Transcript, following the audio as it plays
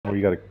Or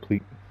you gotta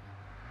complete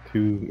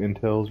 2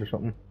 intels or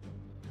something?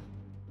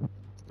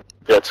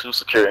 Yeah, 2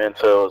 secure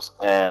intels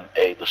and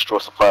a destroy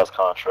supplies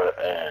contract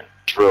and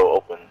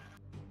drill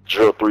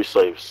 3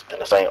 safes,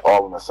 and the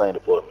all in the same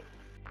deployment.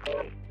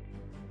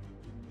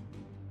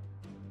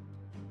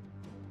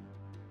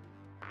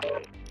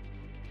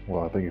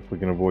 Well, I think if we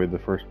can avoid the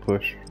first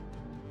push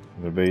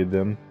and evade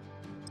them,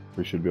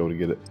 we should be able to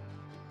get it.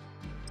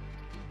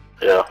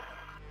 Yeah.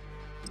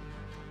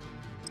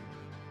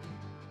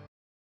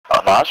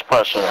 No, I should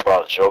probably show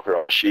about Joker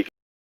on Sheik.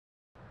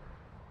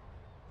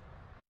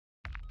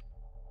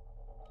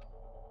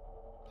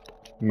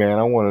 Man,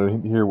 I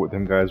want to hear what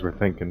them guys were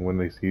thinking when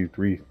they see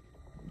three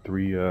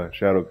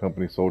Shadow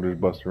Company soldiers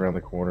bust around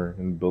the corner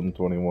in Building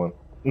 21.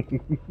 He's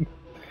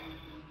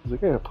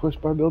like, I got pushed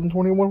by Building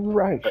 21 with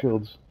riot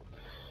shields.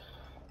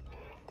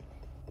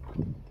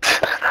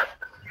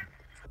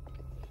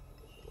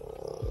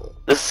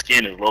 This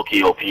skin is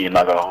low-key OP and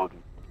not gonna hold you.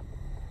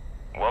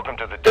 Welcome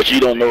to the But you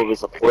don't know if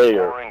it's a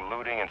player. Exploring,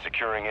 looting, and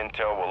securing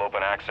intel will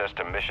open access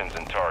to missions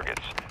and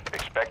targets.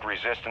 Expect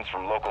resistance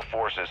from local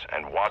forces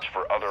and watch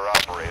for other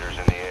operators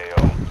in the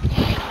AO.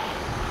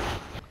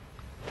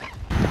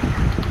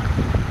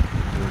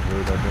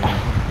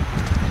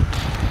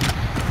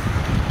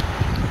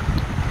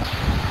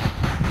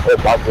 Oh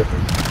my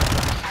goodness.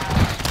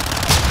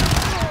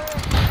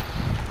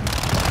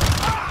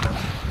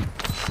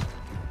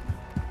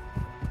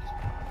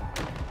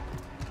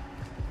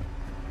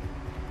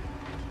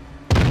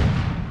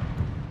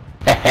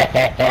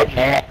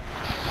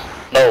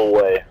 No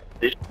way.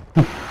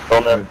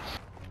 On that.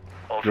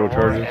 Drill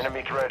charges?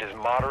 Enemy threat is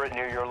moderate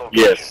near your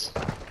location. Yes.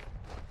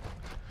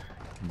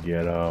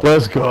 Get up.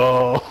 Let's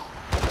go.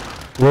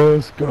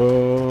 Let's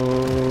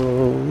go,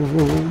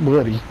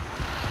 buddy.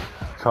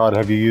 Todd,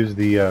 have you used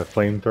the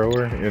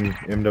flamethrower in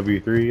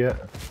MW3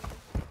 yet?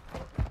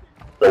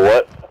 The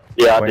what?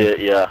 Yeah, Flame. I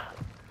did. Yeah.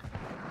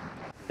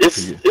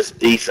 It's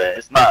decent.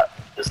 It's not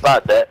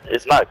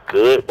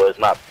good, but it's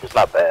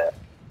not bad.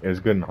 It's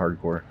good in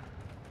hardcore.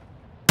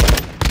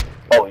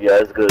 Oh yeah,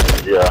 it's good.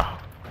 Yeah.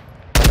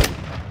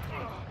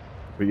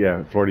 But yeah,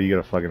 in Florida, you got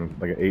a fucking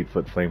like an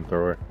 8-foot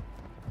flamethrower.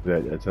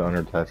 It's an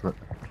under attachment.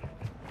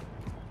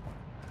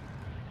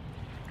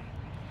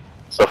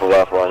 Stuff a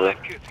lot for I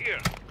think.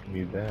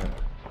 Need that.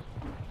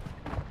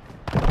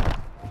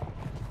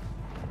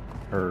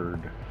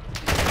 Heard.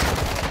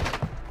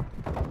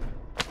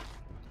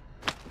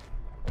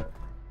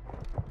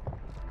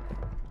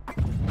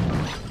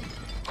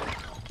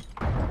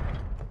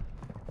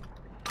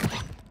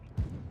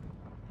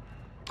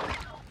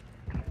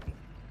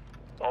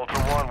 Ultra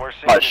One, we're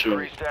I seeing shoot.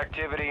 increased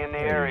activity in the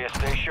area.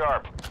 Stay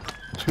sharp.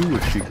 2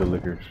 Ashika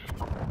liquors.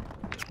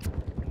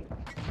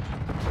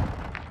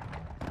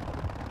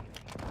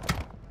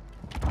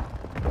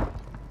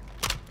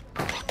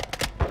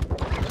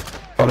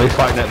 Oh, they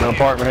fighting at an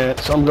apartment.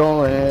 So I'm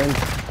going.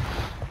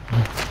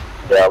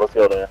 Yeah, let's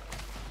go there.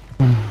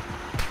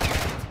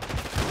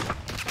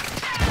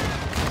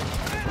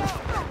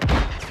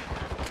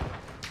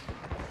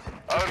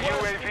 Our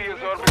UAV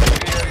is orbiting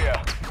the area.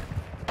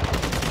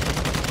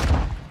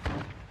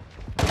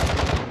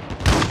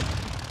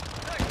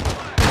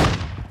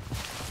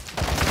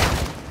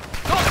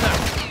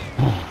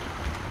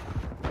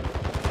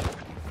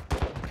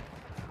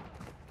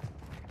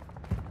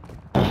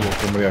 There's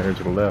somebody out here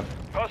to the left.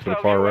 To the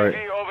far right.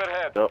 UAV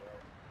overhead. Yep.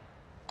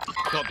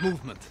 Got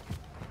movement.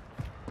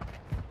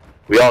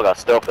 We all got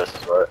stealth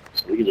vests, right?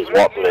 So we can just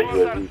walk through that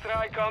Friendly UAV.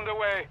 strike on the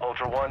way.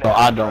 Ultra One, Oh,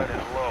 I don't. threat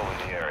is low in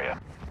the area.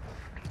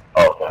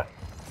 Oh, okay.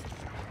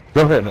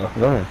 Go ahead, no.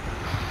 Go ahead.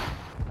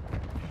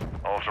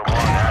 Ultra One,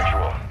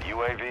 actual.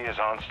 UAV is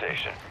on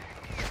station.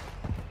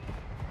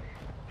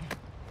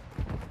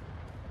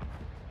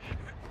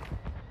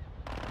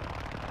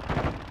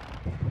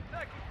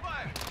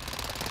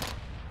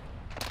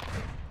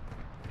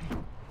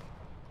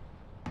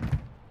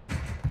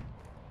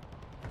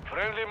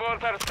 Friendly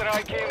mortar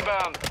strike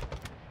inbound.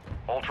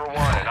 Ultra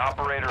One, an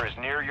operator is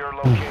near your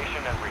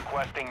location and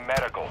requesting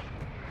medical.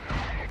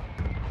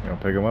 You gonna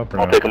pick him up or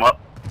I'll not? pick him up.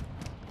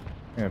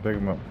 Yeah, pick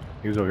him up.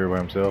 He was over here by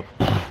himself.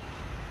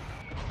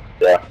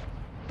 Yeah.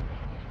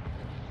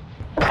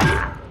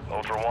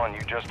 Ultra One,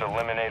 you just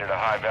eliminated a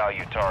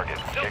high-value target.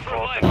 Get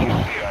close and use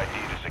the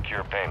ID to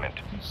secure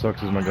payment.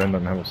 Sucks as my gun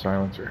doesn't have a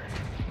silencer.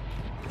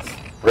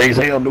 Raise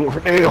hell, do it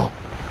for Dale.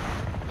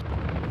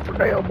 For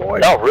Dale, boy.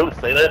 Y'all really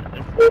say that?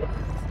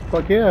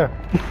 Fuck yeah.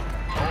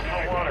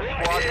 Ultra One, a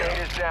squad mate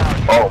is down.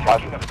 Oh, You're my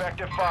taking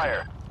effective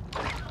fire.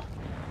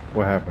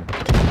 What happened?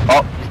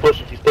 Oh,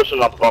 he's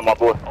pushing up on my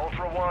boy.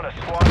 Ultra One, a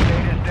squad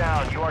mate is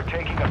down. You are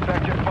taking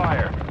effective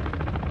fire.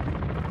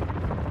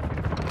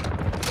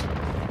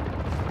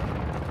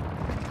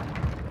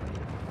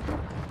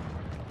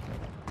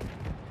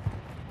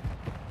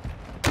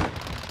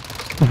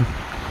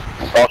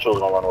 Ultra was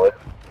gonna run away.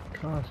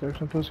 God, save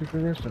some pussy for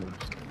the rest of us.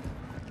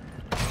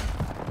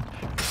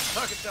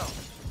 Target down.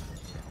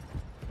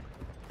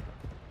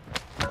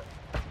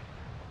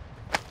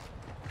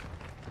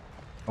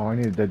 Oh, I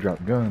need a dead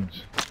drop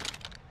guns.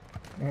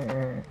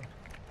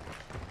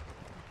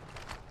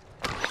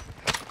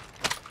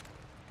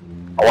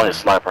 I want his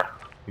sniper.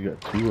 You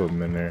got two of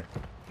them in there.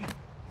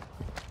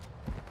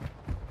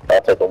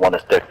 I'll take the one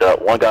that's decked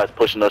up. One guy's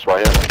pushing us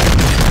right here.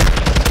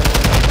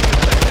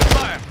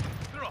 Fire!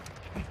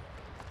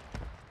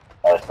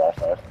 Nice.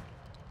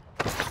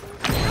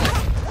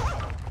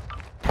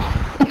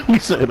 He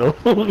said,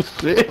 "Oh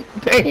shit,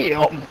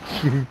 damn!"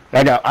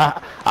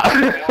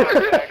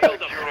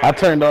 I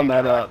turned on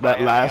that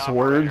last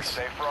words.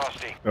 Stay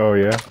frosty. Oh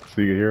yeah,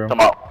 so you can hear them.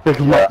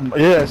 Come on.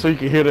 Yeah, so you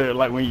can hear that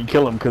like when you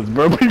kill them, cause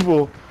bro,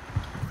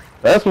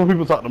 that's when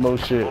people talk the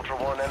most shit. Ultra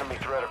One, enemy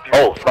threat appears.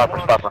 Oh, sniper.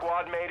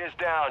 Squad mate is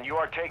down. You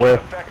are taking Where?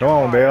 effective Come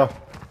on, fire. Dale.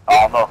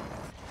 I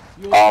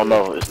don't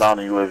know. It's not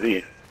an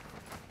UAV.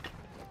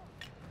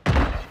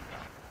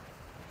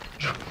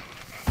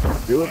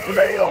 Do it for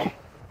Dale.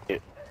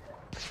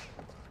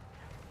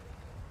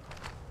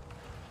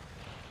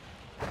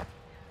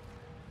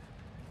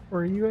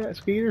 Where are you at,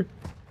 Skeeter?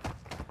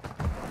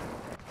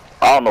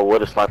 I don't know where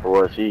the sniper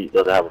was. He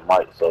doesn't have a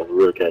mic, so we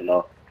really can't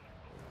know.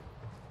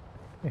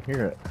 I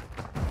hear it.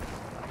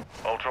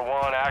 Ultra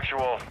One,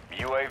 actual.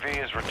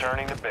 UAV is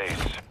returning to base.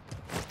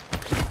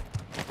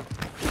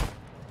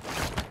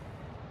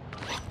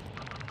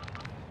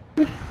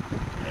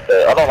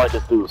 I don't like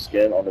this dude's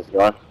skin on this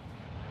gun.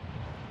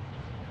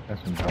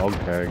 That's some dog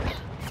tags.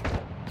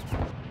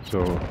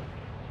 So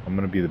I'm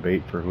gonna be the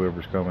bait for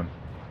whoever's coming.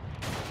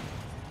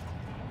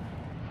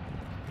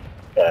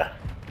 Yeah.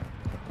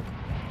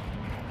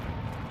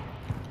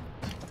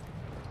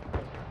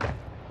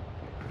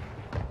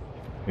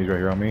 He's right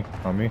here on me.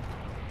 On me.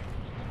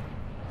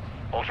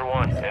 Ultra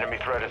One, enemy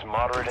threat is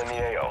moderate in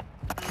the AO.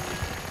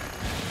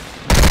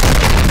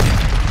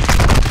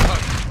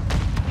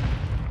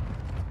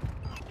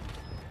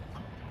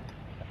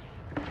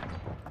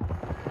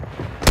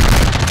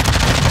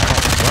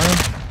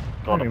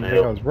 I Going didn't up even the think I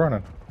hill. was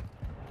running.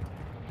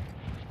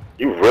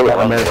 You really I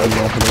want mean, to I'm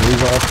going for the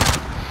revive.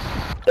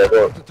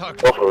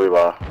 go for the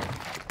revive.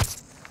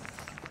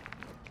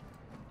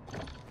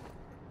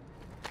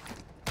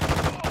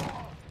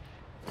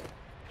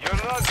 You're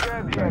not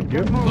dead yet. Thank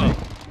you.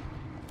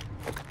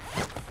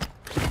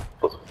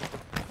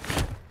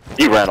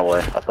 He ran away,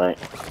 I think.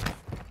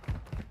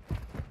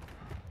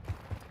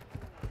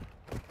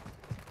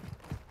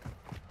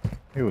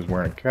 He was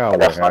wearing a I cowboy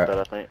got sniped hat. at,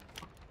 I think.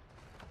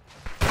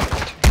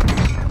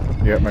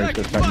 Yep, maybe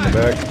just back in the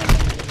back.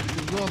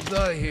 You will not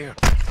die here.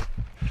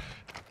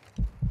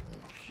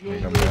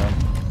 Come down.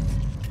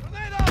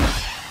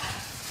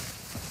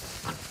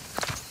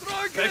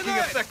 Taking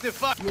effective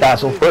fire.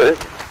 Castle. Put it.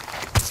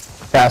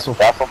 Castle.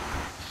 Castle.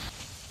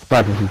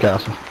 Sniper from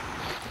Castle.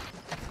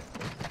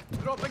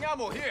 Dropping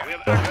ammo here.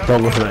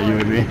 Don't look for that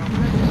UAV.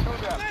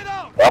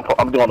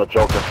 I'm doing the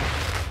Joker.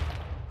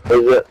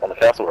 Where's it? On the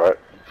castle, right?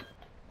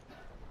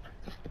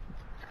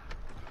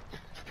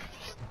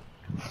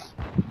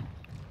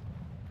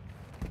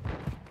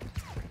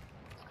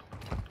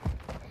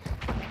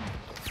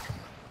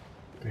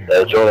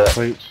 Yeah, Joe,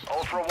 Plates.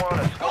 Ultra One,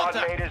 a squad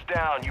mate is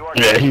down. You are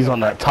Yeah, taking he's on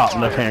that top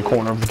effective left-hand fire.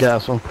 corner of the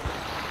castle.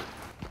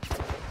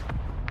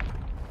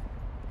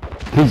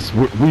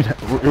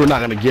 We're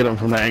not gonna get him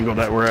from the angle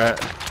that we're at.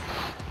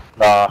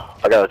 nah,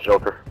 I got a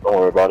Joker. Don't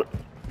worry about it.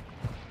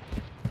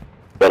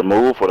 Better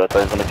move or that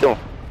thing's gonna kill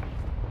him.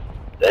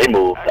 Yeah, he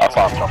moved. I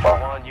saw him jump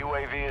Ultra out. One,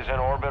 UAV is in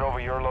orbit over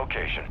your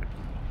location.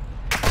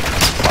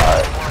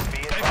 Alright.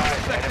 Be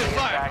advised, enemy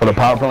attack For the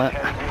power plant?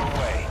 heading your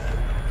way.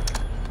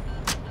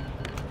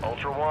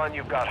 Ultra One,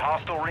 you've got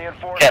hostile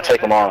reinforcements. Can't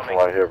take him on from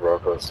incoming. right here, bro,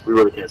 because we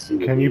really can't see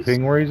what Can you he's-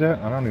 ping where he's at?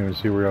 I don't even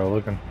see where y'all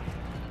looking.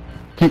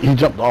 He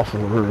jumped off of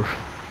the roof.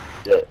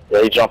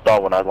 Yeah, he jumped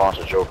out when I launched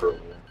the Joker.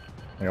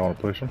 Y'all wanna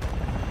push him?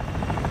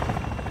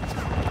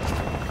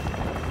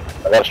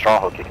 I got a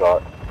stronghold kick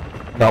out.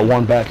 Got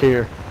one back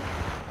here.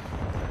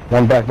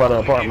 One back by the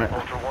apartment.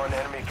 Ultra One,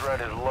 enemy threat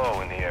is low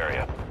in the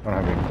area. I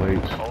don't have any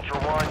plates. Ultra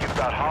One, you've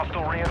got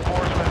hostile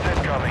reinforcements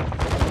incoming.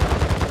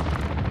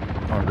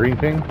 On green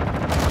ping?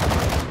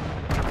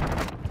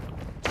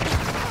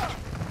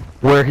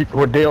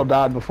 Where Dale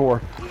died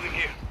before.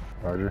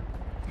 Roger.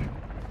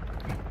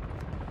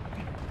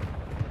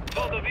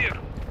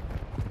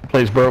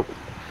 Place broke.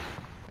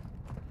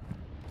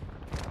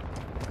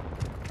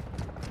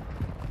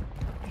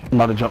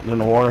 Might have jumped in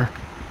the water.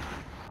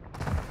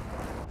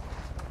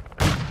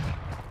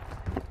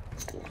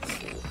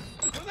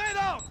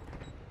 Tornado!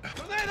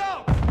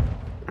 Tornado!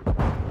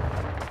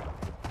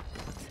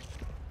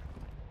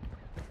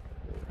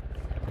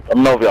 I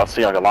don't know if y'all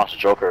see I can launch the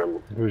Joker.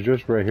 He was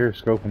just right here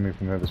scoping me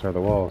from the other side of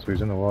the wall, so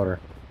he's in the water.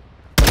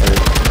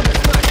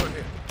 Sniper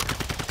here.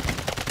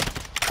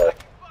 Okay.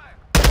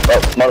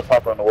 Oh, another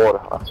sniper in the water.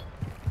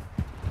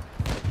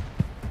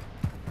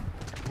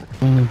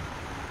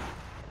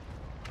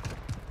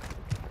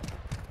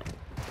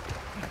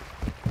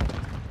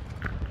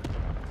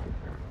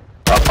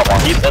 Oh, come on,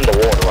 he's in the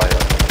water right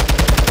here.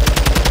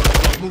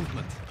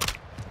 Movement.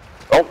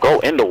 Don't go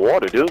in the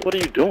water, dude. What are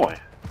you doing?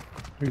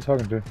 Who are you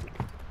talking to?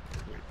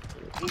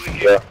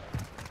 Yeah.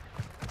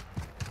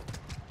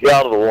 Get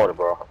out of the water,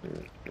 bro.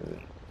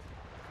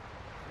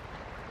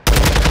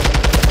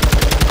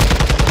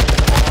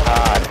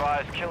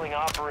 Advised, Killing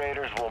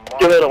operators will mark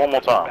Give it one more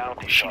time.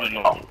 bounty Shoot target.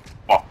 him. Come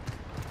on.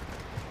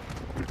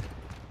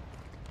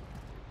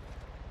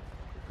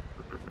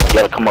 You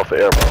gotta come up for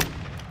air, bro.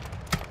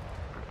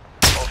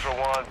 Ultra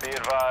One, be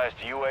advised,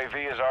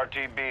 UAV is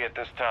RTB at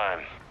this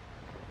time.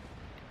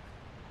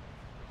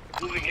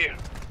 Moving here.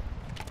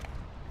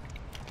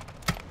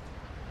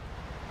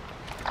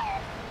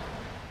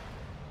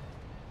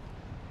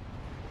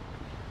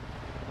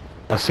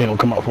 I seen him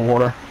come out for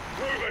water.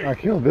 I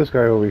killed this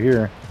guy over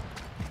here.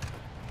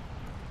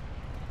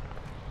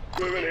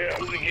 Moving here.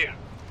 Moving here.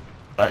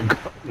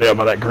 Yeah,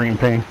 by that green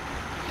ping.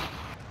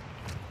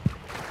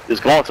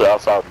 It's going to the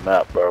outside of the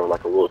map, bro,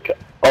 like a little cat.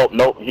 Oh,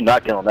 no, you're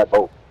not getting on that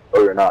boat.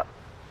 Oh, you're not.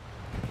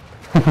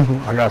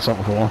 I got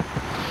something for him.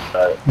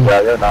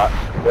 Yeah, you're not.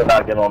 You're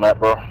not getting on that,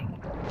 bro.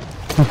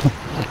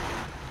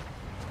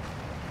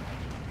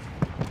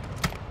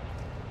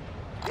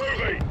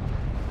 Moving.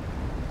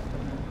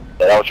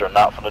 That's what you're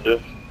not gonna do.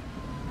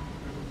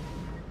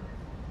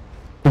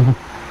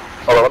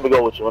 Hold on, let me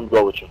go with you. Let me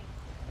go with you.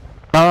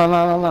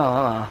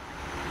 No.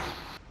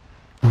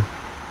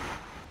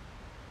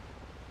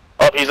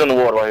 Oh, he's in the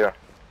water right here.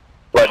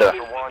 Right there.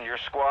 Ultra One, your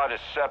squad is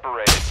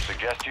separated.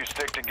 Suggest you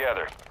stick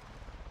together.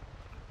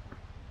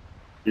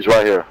 He's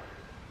right here.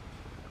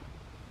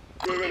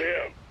 Moving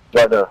here.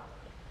 Right there.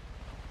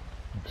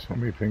 So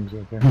many things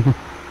out there.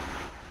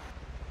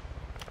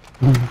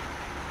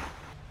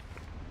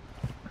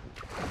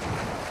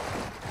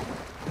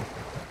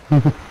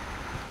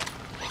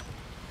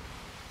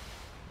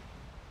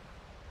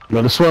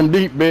 Better swim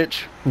deep,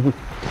 bitch.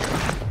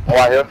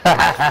 Right here. Ultra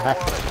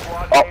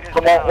One, a squad Oh, mate is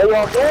come on. down. What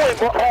y'all doing,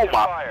 bro? Oh,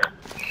 my. Fire.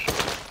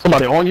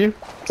 Somebody on you?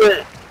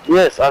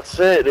 Yes, I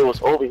said it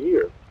was over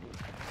here.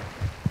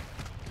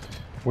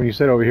 When you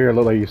said over here, it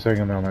looked like you saying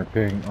on that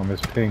ping, on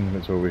this ping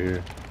that's over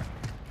here.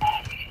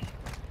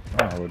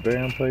 Oh, a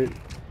damn plate.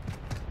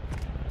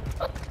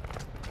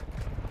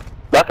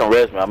 Back in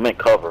res, man. I'm in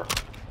cover.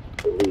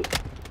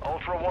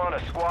 Ultra One,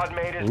 a squad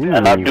mate is Ooh. down.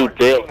 And I You do are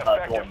deals, taking not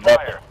effective doing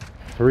fire.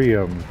 3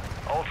 of them.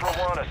 Ultra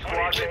One, a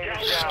squad mate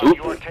is down. Stupid,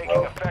 You are taking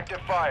bro.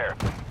 effective fire.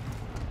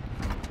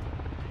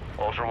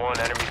 Ultra One,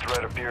 enemy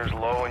threat appears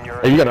low in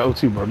your. Hey, you got an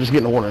O2, bro. Just get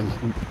in the water and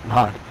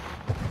hide.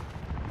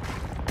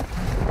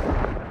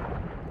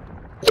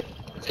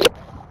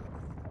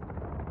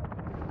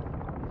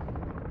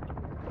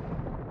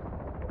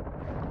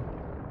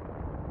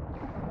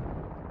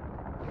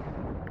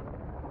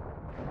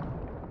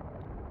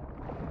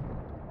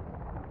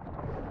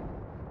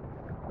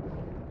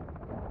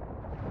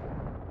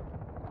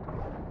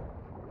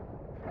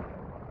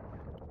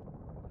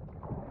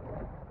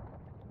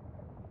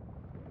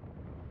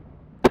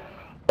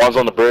 One's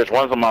on the bridge,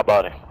 one's on my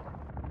body.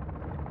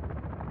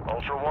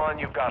 Ultra One,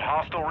 you've got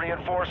hostile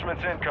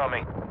reinforcements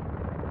incoming.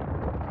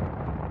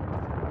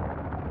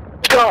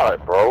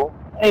 God, bro.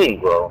 Hey,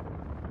 bro.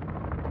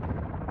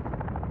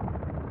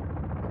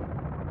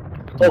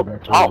 Coming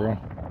back to ow. you, bro.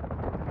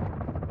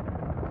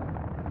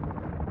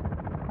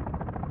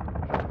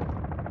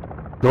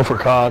 Go for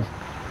COD.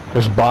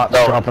 There's bots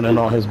No. dropping in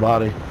on his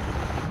body.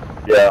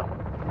 Yeah.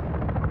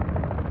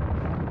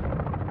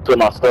 Took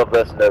my stuff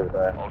vest and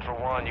everything. Ultra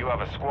One, you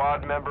have a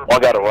squad member.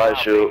 One got a bleeding riot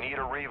out. shield. They need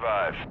a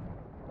revive.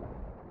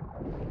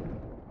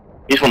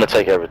 He's gonna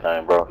take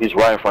everything, bro. He's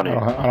right in front of you.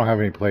 I don't have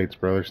any plates,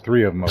 bro. There's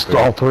 3 of them up It's all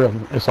there. 3 of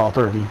them. It's all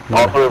 3 of you.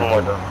 All 3 of them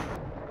right there.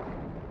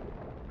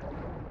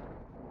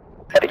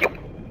 Hey, you.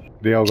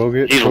 Dale, go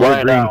get. He's go get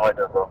lying green. down right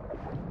there, bro.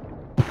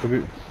 Go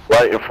get,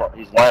 Right in front.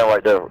 He's lying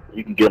right there.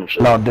 You can get him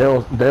shit. No,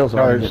 Dale's no,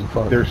 already getting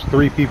fucked. there's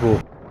 3 people.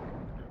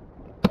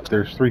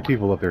 There's 3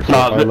 people up there. So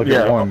No, if I look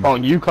yeah, at one.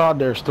 on UCOD,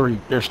 there's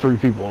 3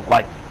 people.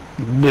 Like,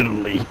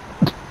 literally.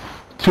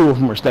 2 of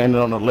them are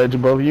standing on the ledge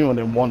above you, and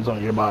then one's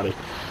on your body.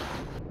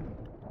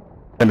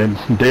 And then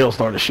Dale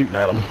started shooting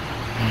at him.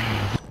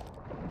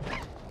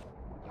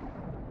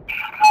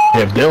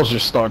 Yeah, if Dale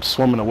just starts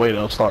swimming away,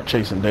 they'll start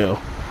chasing Dale.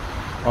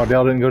 Oh,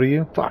 Dale didn't go to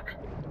you? Fuck.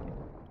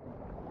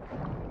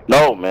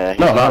 No, man.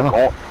 He's No, not no.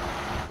 going.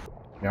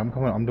 Yeah, I'm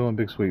coming. I'm doing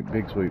big sweep.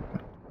 Big sweep.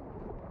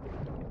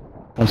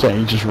 I'm saying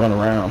you just run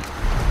around.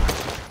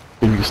 If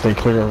you can stay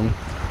clear of them.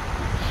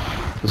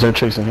 Because they're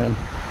chasing him.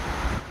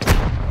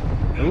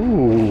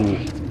 Ooh.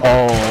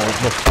 Oh,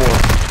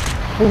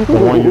 the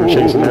one you were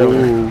chasing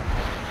earlier.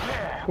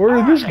 Where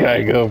did this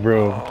guy go,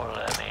 bro?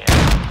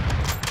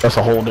 That's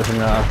a whole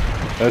different guy.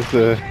 That's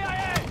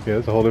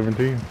that's a whole different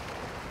team.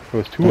 There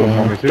was 2 of them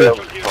on me Dale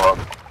too. was drunk.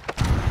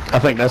 I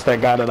think that's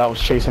that guy that I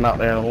was chasing out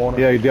there in the water.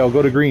 Yeah, Dale,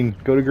 go to green.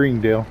 Go to green,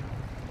 Dale.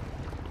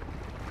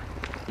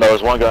 No,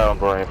 there's one guy on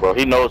green, bro.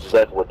 He knows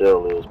exactly what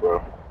Dale is,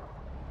 bro.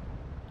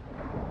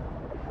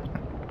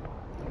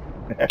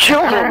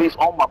 Kill him. He's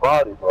on my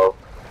body, bro.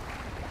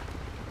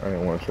 I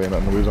didn't want to say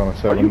nothing. He was on a Are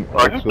 7. you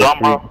dumb,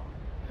 bro?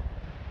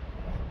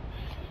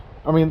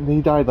 I mean,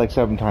 he died like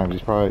 7 times.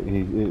 He's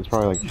probably it's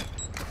probably like,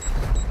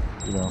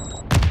 you know,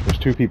 there's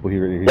 2 people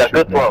here. He's Yeah,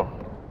 good shooting at. throw.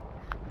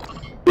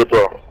 Good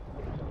throw.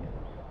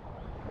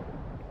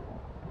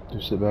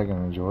 Just sit back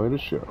and enjoy the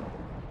show.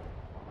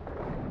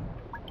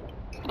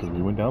 Because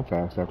we went down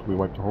fast after we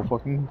wiped the whole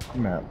fucking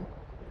map.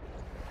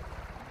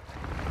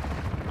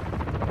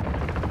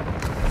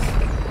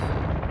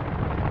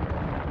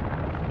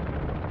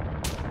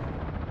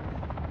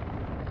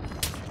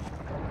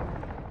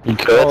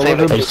 That Oh, team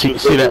look that at- killed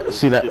See you,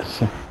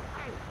 that?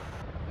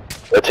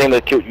 That team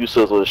that killed you,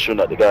 Sizzle, is shooting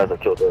at the guys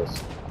that killed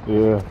us.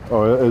 Yeah.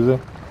 Oh, is it?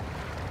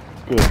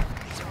 Good.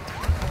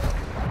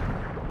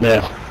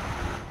 Yeah.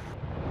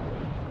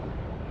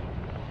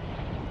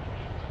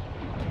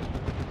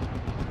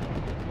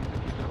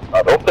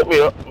 Don't pick me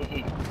up.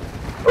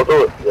 Don't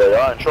do it. Yeah,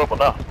 y'all in trouble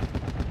now.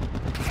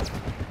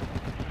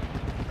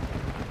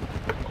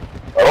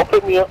 Don't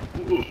pick me up.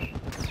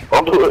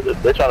 Don't do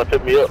it. They're trying to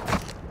pick me up.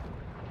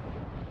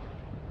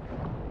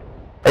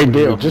 Hey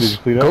Dale, Did you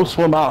just clean go up?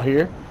 swim out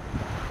here.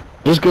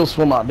 Just go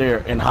swim out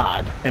there and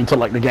hide until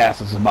like the gas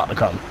is about to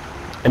come,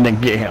 and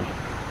then get him.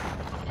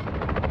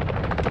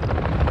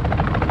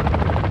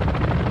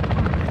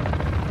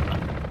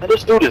 Man,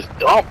 this dude is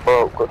dumb,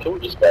 bro. Can we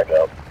just back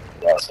out?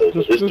 Yeah, say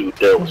this dude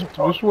there was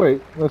Just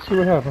wait. Let's see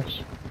what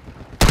happens.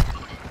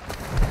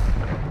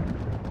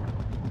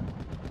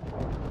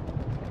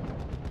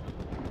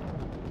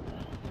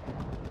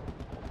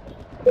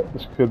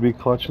 This could be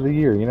clutch of the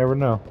year. You never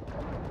know.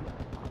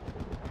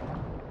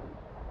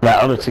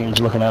 That other team's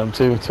looking at him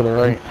too, to the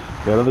right.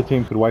 That other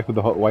team could wipe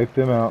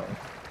them out.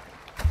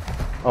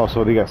 Oh,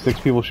 so they got 6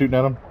 people shooting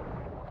at them?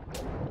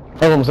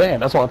 That's what I'm saying.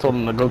 That's why I told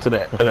him to go to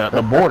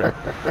the border.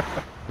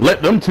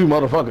 Let them 2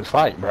 motherfuckers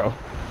fight, bro.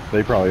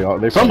 They probably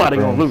are. Somebody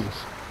gonna lose.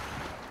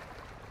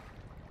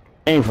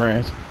 Ain't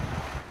friends.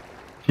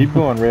 Keep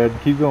going, Red.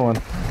 Keep going.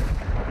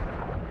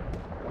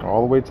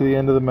 All the way to the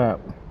end of the map.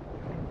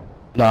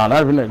 Nah,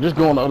 not even there. Just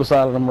go on the other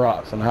side of them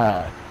rocks and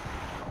hide.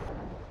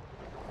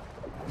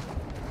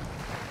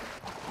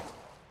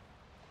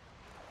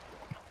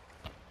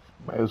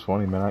 It was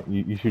funny, man.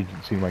 You should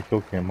see my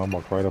kill cam. I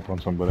walked right up on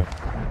somebody.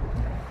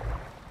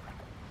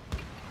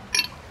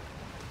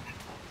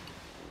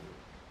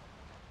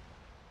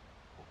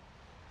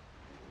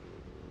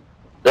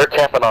 They're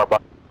camping our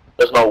body.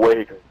 There's no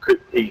way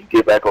he can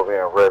get back over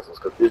here and res us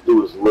because this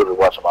dude is literally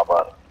watching my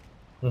body.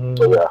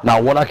 So yeah.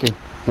 Now what I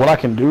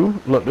can do,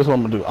 look, this is what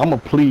I'm gonna do. I'm gonna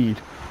plead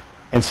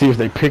and see if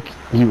they pick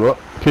you up,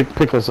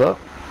 pick us up.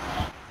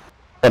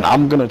 And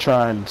I'm gonna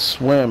try and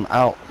swim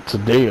out to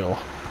Dale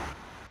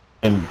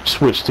and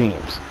switch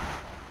teams.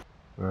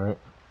 Alright.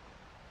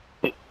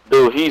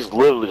 Dude, he's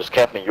literally just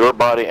camping your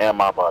body and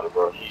my body,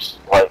 bro. He's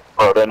like,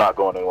 bro, they're not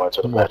going anywhere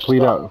until the Well, match is plead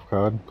done. out,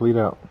 COD. Plead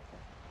out.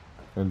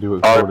 And do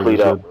it. Alright, plead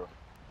out, bro.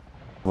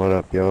 What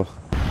up, yo?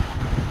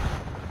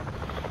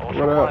 Ultra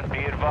What up? One,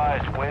 be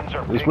advised, winds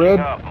are Is picking Red?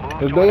 up.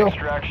 Move Is to Dale? an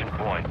extraction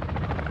point.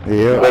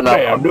 Yeah, They're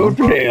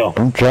not.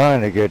 I'm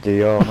trying to get to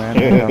y'all,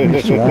 man.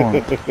 I'm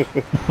swarmed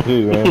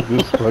Hey, man.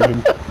 Just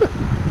fucking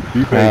be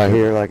out patient.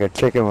 here like a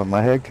chicken with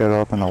my head cut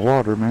off in the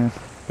water, man.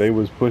 They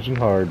was pushing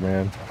hard,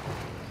 man.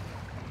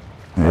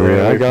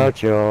 Yeah, I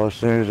got y'all as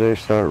soon as they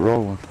start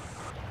rolling.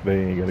 They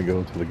ain't gonna go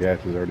until the gas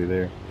is already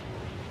there.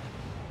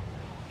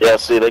 Yeah,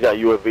 see, they got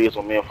UAVs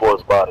on me and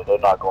Ford's body. They're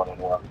not going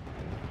anywhere.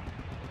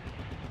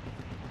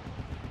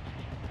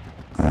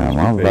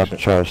 I'm about to patient.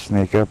 try to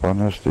sneak up on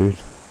this dude.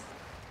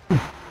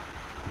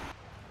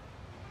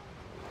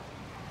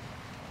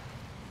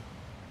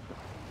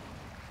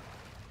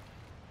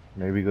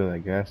 Maybe go to that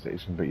gas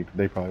station, but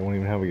they probably won't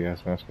even have a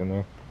gas mask in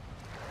there.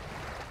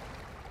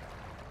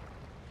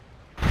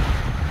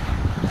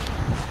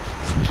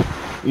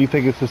 You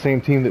think it's the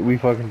same team that we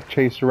fucking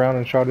chased around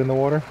and shot in the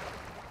water?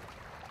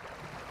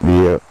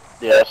 Yep.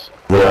 Yes.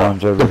 The Yeah.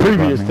 ones over The here by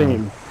previous me.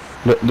 team,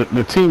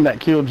 the team that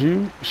killed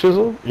you,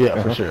 Shizzle,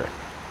 yeah, for sure.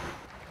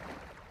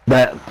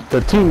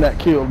 The team that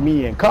killed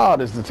me and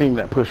COD is the team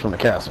that pushed from the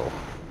castle.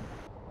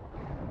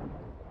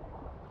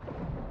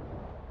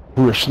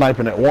 We were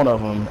sniping at one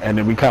of them, and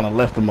then we kind of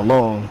left them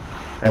alone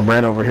and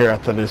ran over here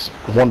after this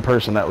one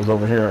person that was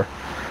over here.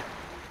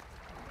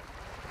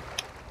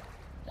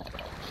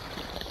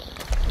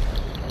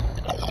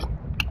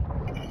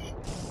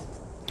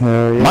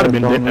 Yeah, Might have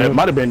been. it's on It me.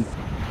 might have been.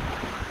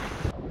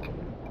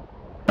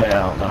 Yeah,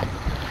 I don't know.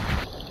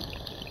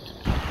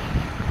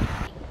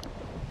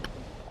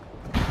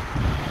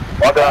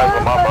 My guys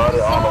on my body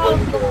on the way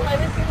to the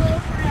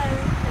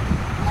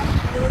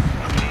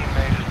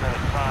Teammate has been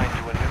assigned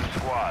to a new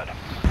squad.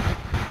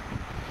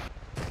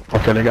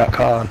 Okay, they got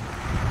COD.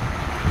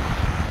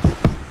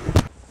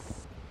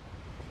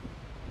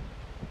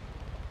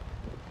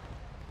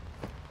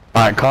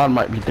 Alright, COD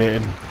might be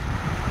dead.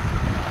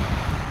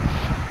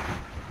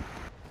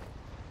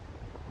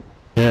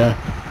 Yeah.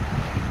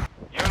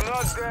 You're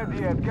not dead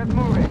yet. Get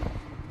moving.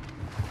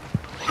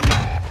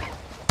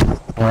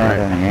 Got Alright.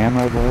 any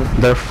ammo, bro?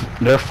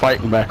 They're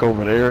fighting back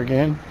over there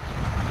again.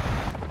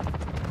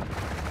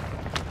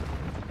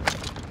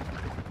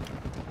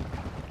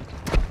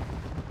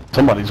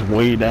 Somebody's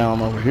way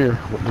down over here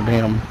with the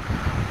damn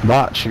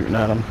bot shooting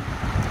at them.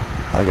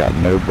 I got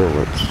no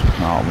bullets.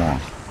 Not one.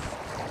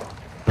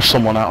 There's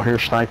someone out here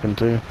sniping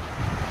too.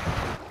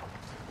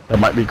 That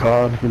might be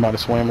COD. He might have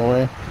swam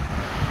away.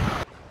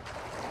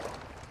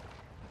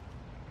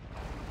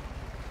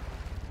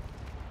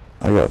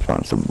 I gotta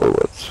find some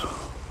bullets.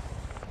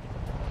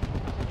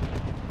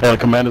 Yeah, the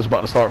commander's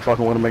about to start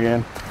fucking with him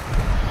again.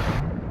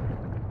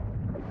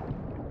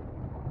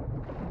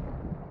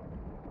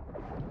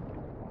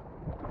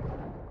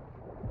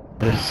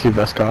 See if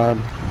that's COD.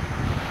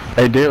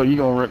 Hey Dale, you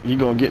gonna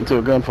get into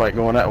a gunfight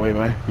going that way,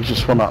 man? You should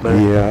swim out there.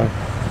 Yeah.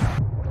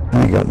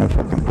 I ain't got no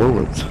fucking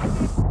bullets.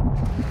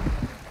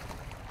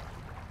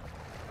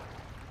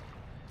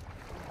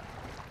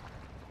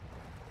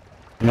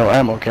 No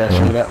ammo cache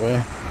that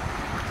way.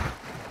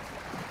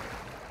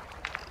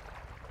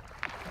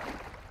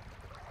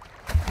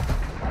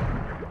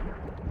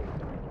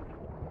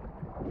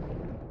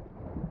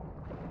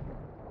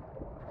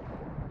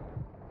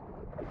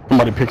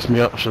 Somebody picks me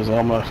up, so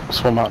I'm gonna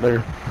swim out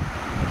there.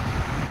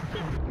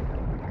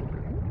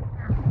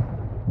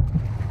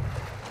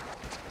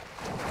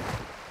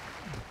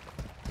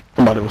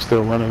 Somebody was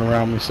still running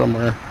around me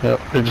somewhere.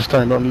 Yep, they just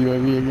turned on the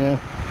UAV again.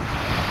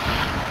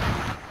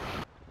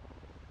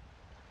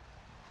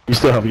 You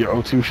still have your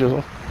O2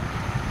 shizzle?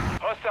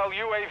 Hostile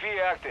UAV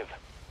active.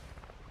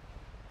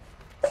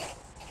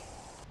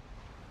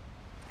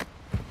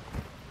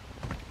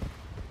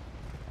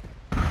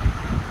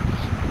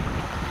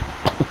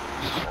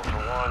 Ultra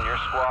One, your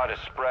squad is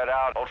spread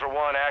out. Ultra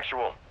One,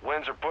 actual.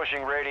 Winds are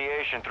pushing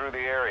radiation through the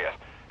area.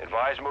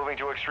 Advise moving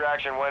to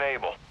extraction when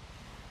able.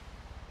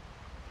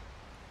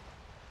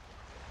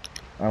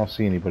 I don't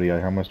see anybody out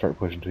here. I'm gonna start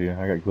pushing to you.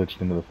 I got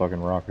glitched into the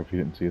fucking rock if you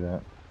didn't see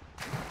that.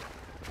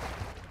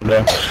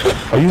 Yeah.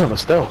 Oh, you have a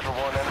stealth. Ultra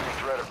One, enemy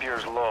threat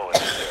appears low in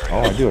this area.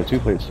 Oh, I do a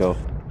 2-plate stealth.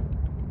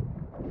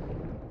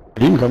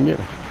 You can come get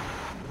it.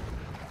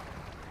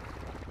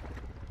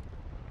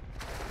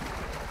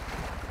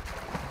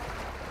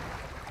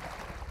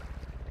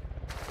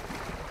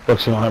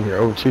 But you don't have your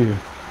O2.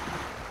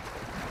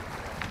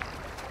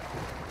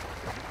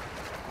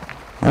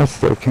 I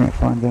still can't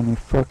find any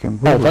fucking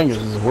The bullets. thing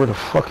is where the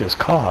fuck is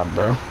COD,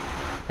 bro?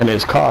 And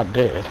is COD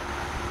dead?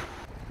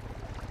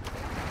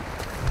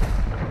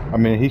 I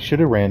mean, he should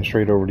have ran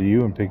straight over to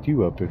you and picked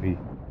you up if he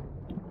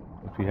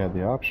had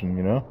the option,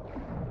 you know?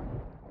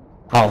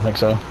 I don't think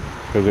so.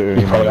 Because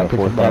He probably got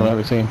picked up by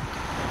another team.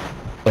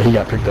 But he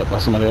got picked up by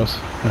somebody else.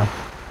 Yeah.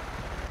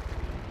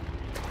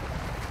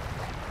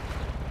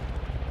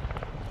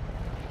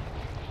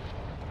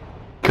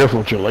 Careful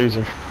with your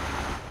laser.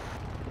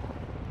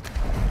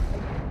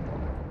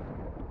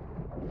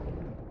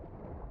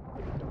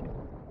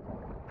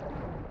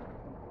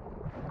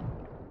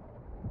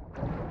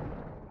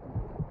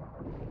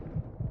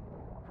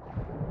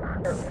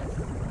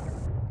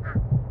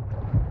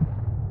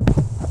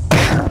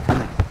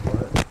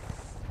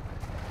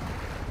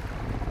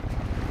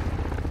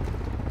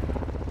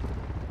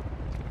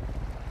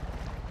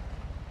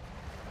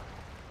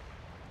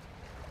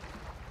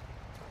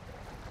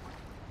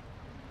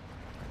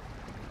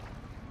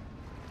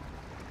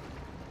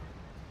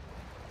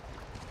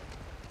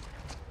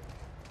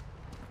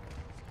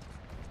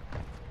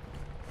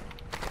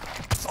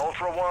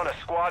 Ultra One, a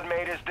squad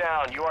mate is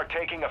down. You are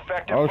taking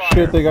effective Oh fire.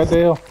 shit, they got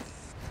Dale.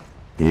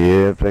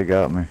 Yep, they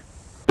got me.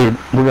 Dude,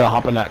 we're gonna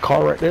hop in that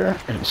car right there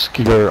and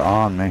ski. They're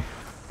on me.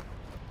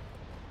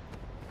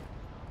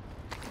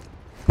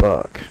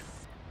 Fuck.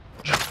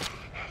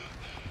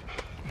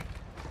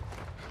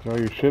 Throw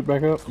your shit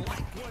back up.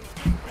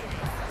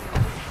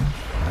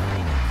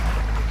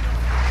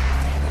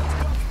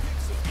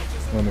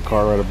 In the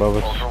car right above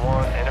us. Ultra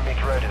One, enemy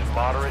threat is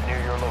moderate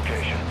near your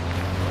location.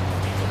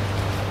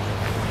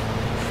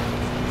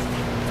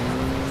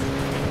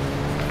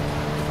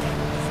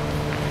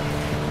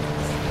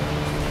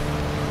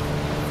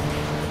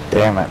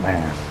 Damn it,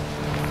 man.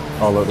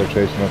 Oh look, they're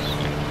chasing us.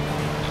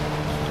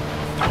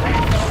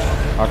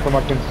 How come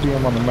I can see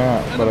him on the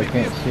map, but I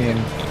can't see him?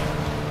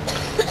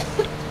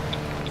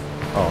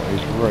 Oh,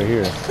 he's right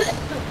here.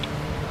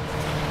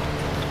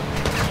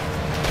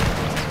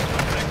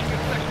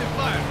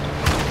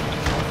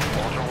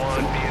 Ultra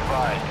One, be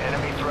advised,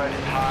 enemy threat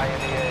is high in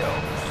the AO.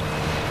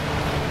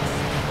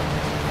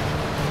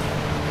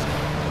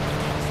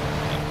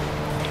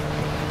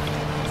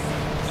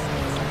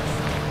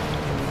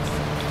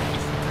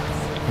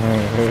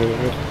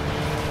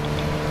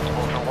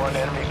 Ultra One,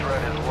 enemy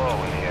threat is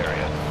low in the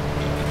area.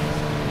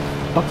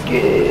 Fuck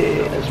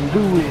yeah, let's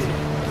do it.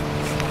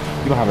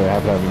 You don't have to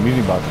have a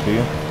music box, do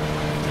you?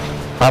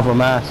 Have a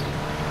mask.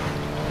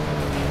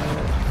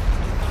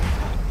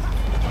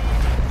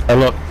 Hey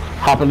look,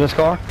 hop in this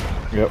car.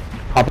 Yep.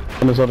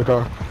 Hop in this other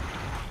car.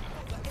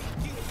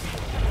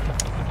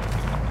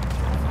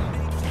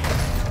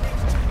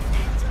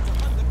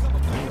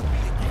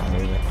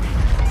 Maybe.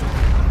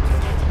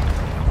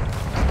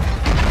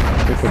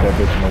 They put that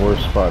bitch in the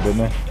worst spot, didn't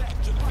they?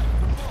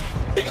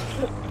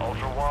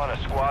 Ultra One,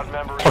 a squad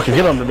member is Okay,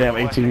 get on the damn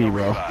ATV,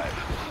 bro. revive.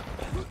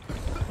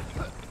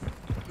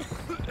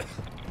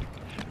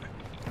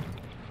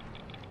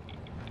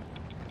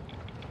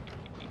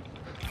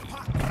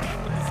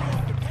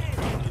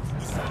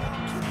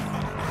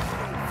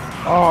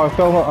 Oh, I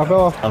fell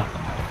off.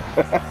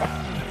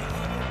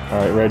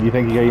 Alright, Red, you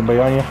think you got anybody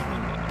on you?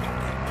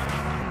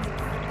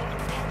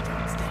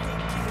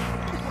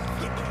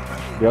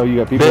 Yo, you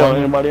got people Bill, on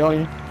you? anybody on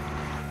you?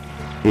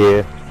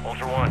 Yeah,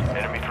 Ultra One,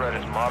 enemy threat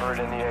is moderate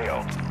in the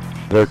AO.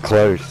 they're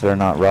close. They're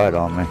not right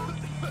on me.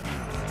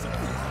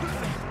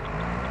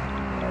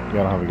 You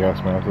don't have a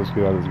gas mask. Let's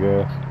get out of this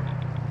gas.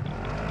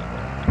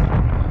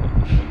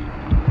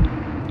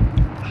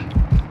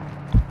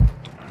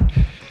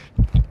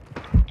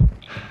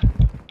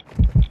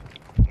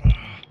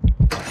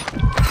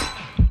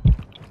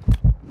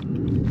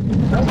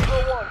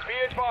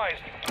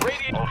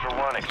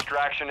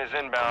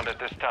 inbound at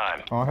this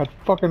time. Oh, I had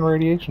fucking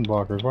radiation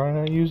blockers. Why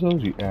didn't I use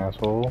those, you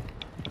asshole?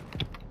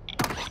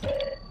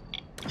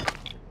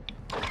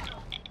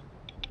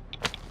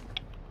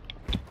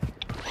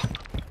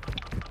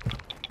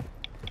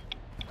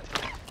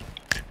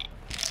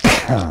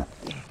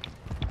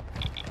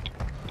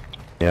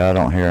 Yeah, I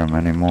don't hear him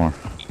anymore.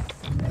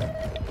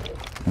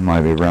 He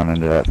might be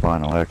running to that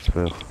final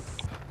exfil.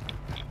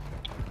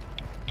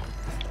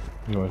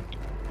 You want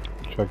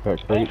to check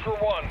that crate? Ultra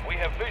One, we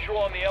have visual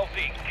on the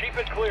LZ. Keep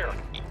it clear.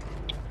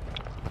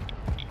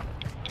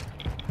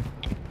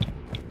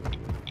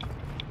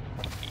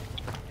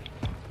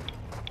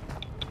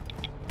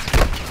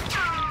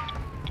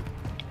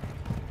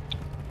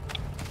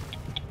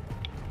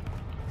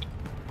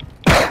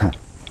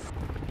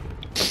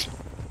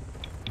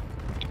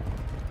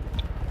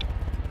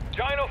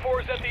 Dino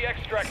 4 is at the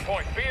extract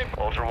point. Be it.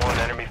 Ultra One,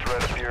 enemy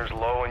threat appears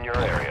low in your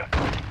area.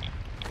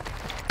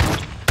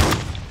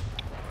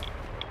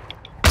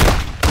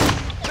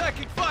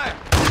 Taking fire.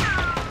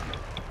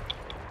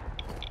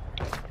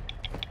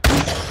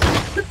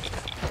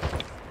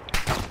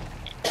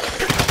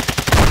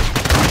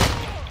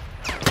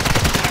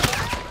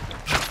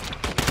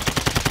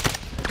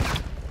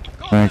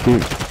 Thank you.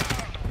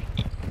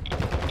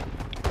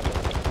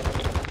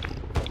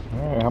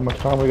 Alright, how much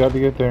time we got to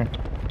get there?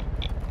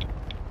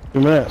 2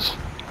 minutes.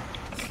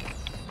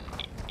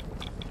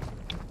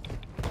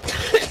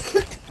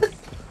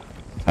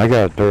 I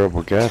got a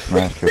durable gas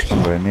mask if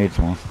somebody needs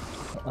one.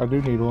 I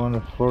do need one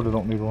if Florida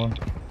don't need one.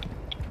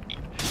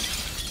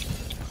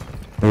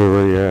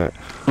 Where you at?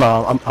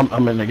 No,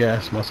 I'm in the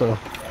gas myself.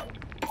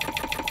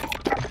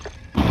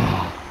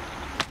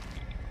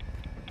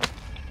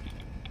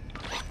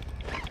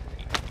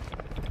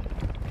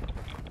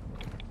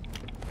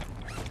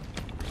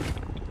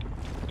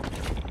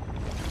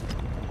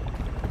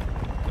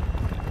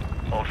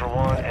 Ultra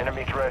One,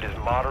 enemy threat is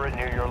moderate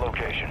near your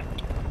location.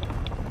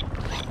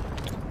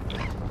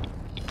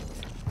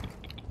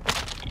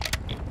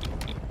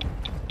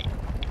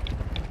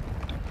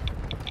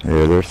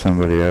 Yeah, there's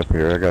somebody up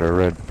here. I got a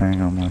red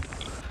thing on my...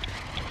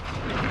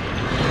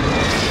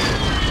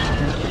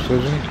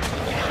 Precision?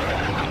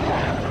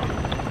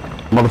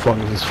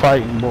 Motherfuckers is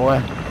fighting, boy. I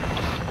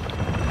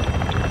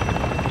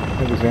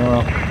think it's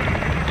ammo.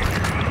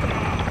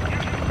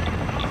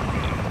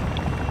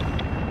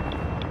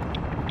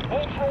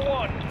 Ultra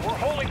One, we're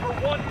holding for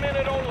 1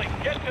 minute only.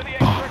 Get to the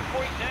extract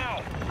point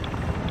now.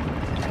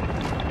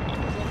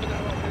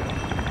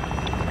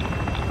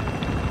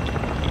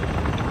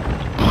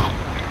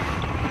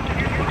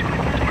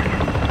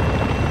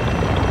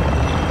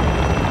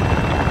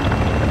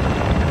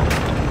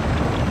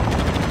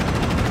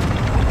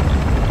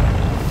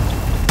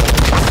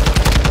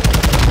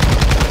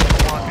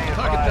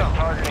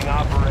 Targeting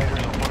operators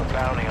will put a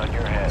bounty on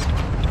your head.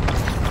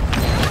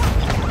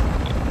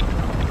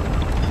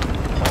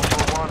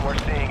 Ultra One, we're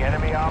seeing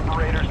enemy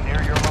operators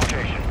near your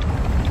location.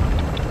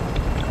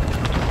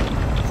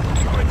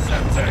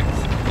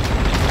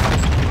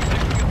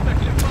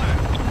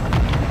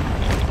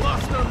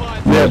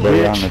 Yeah, bitch.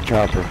 they're on the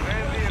chopper.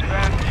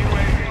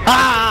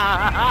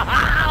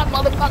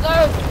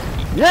 Motherfucker!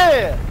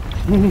 Yeah!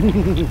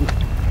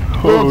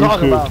 What I'm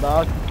talking about,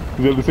 dog.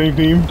 Is that the same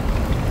team?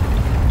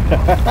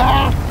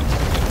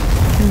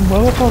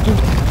 Motherfucker.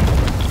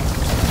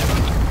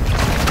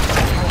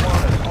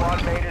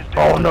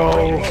 Oh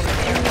no!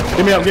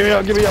 Give me up, give me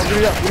up, give me up, give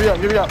me up, give me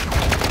up, give me up!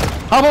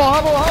 Hobble,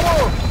 hobble,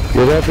 hobble!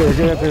 Get up there,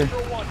 get up there.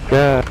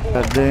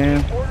 God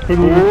damn.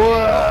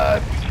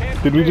 What?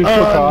 Did we just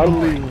kill Todd?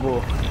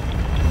 Unbelievable.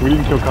 We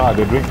didn't kill Todd,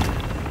 did we?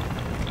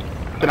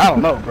 I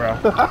don't know, bro.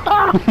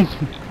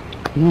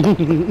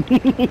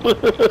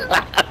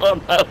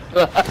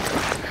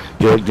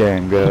 Good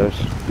game, guys.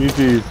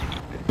 GG's.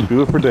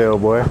 Do it for Dale,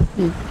 boy.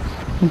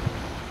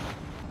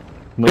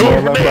 No Do more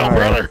it for left Dale, behind.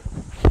 brother!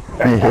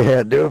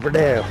 Yeah, do it for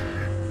Dale.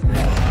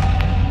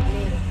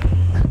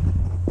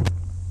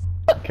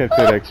 Kept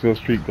that exfil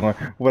streak going.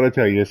 What I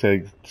tell you, I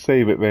said,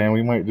 save it, man.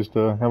 We might just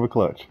have a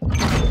clutch.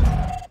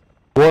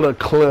 What a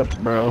clip,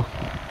 bro.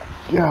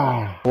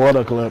 Yeah. What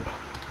a clip.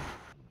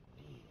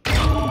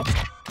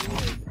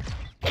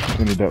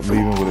 Ended up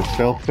leaving with a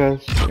stealth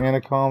vest and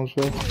a comms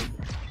vest.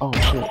 Oh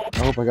shit. I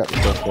hope I got the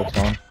stealth vest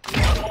on.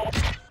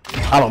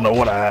 I don't know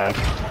what I have.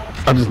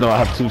 I just know I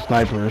have 2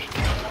 snipers.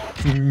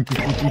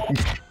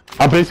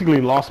 I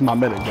basically lost my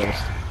medic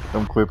vest.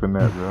 I'm clipping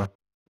that, bro.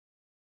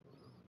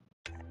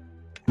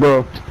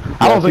 Bro,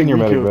 I I've don't seen think your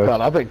you medic killed vest.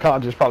 Cod. I think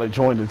Cod just probably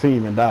joined the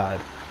team and died.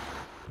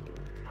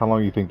 How long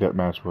do you think that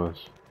match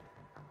was?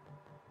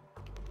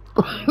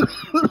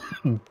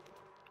 You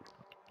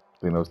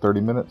know, it was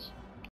 30 minutes?